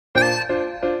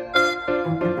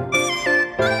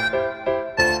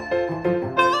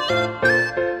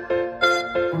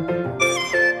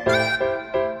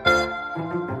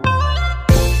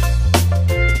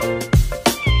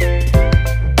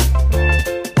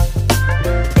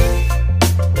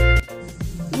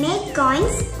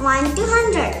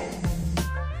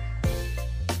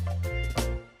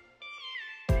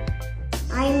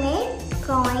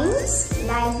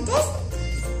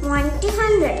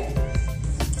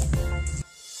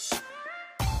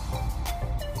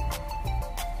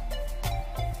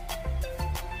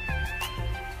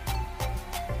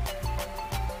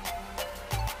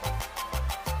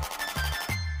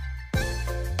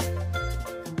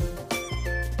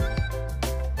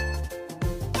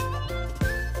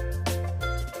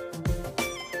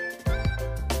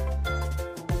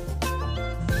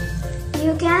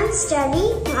You can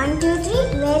study 1, 2,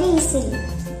 3 very easily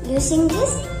using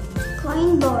this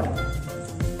coin board.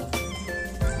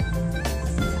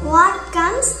 What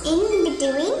comes in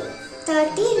between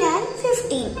 13 and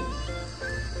 15?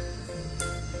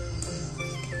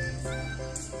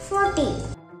 40.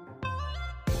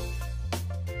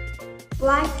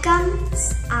 What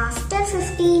comes after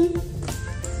 15?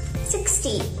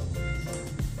 60.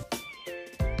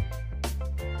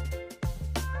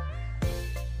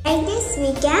 Like this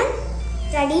we can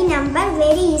study number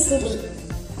very easily.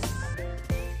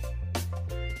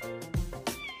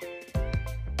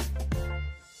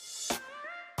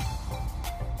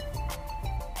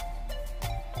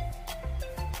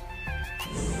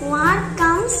 What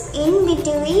comes in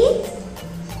between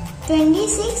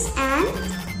 26 and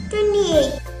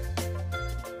 28?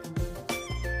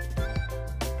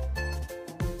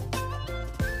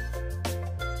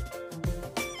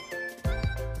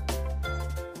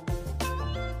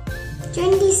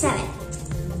 27.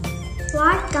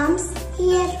 What comes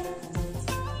here?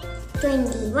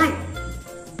 21.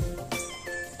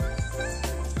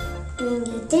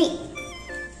 23.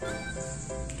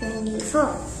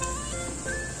 24.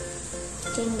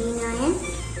 29.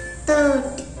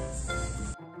 30.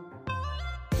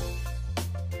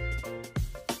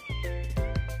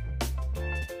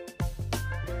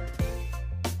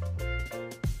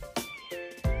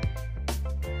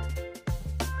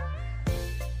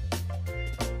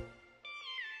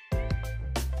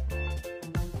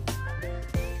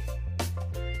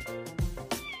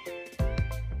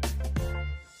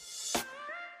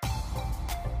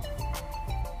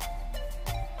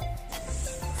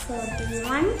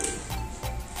 Forty-one,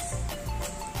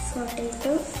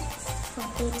 42,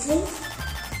 43,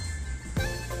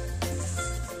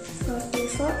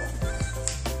 44,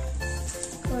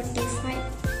 45,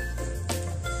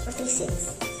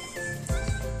 46,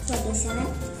 47,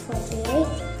 48,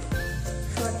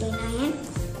 49,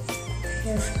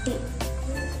 50,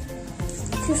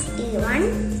 51,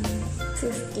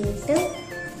 52,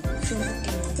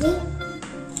 53,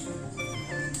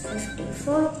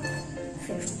 54,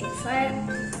 55,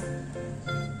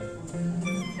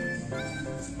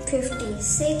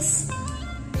 56,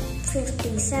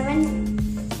 57,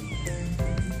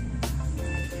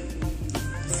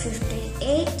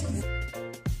 58,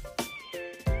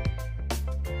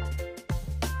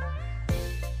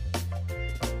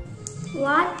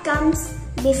 'What comes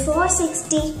before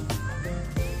 60?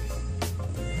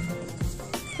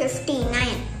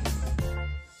 59.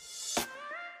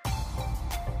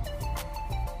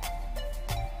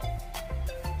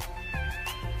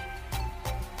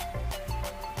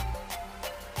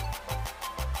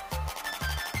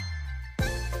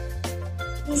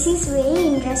 This is very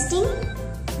interesting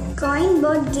coin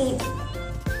board game.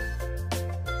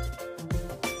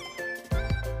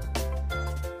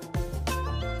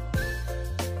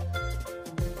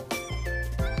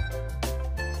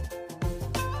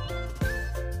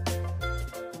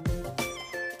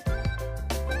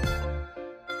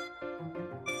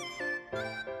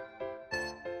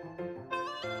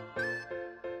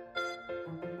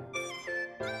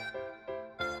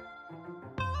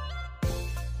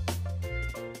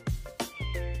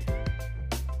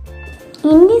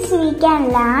 In this we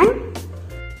can learn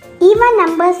even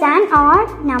numbers and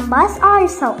odd numbers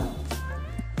also.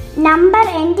 Number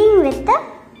ending with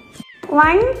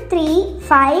 1, 3,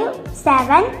 5,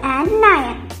 7 and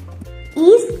 9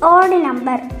 is odd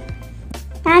number.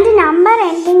 And number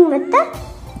ending with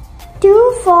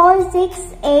 2, 4, 6,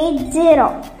 8,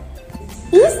 0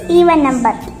 is even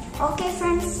number. Okay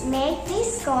friends, make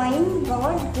this coin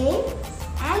board game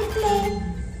and play.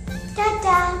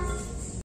 Ta-ta!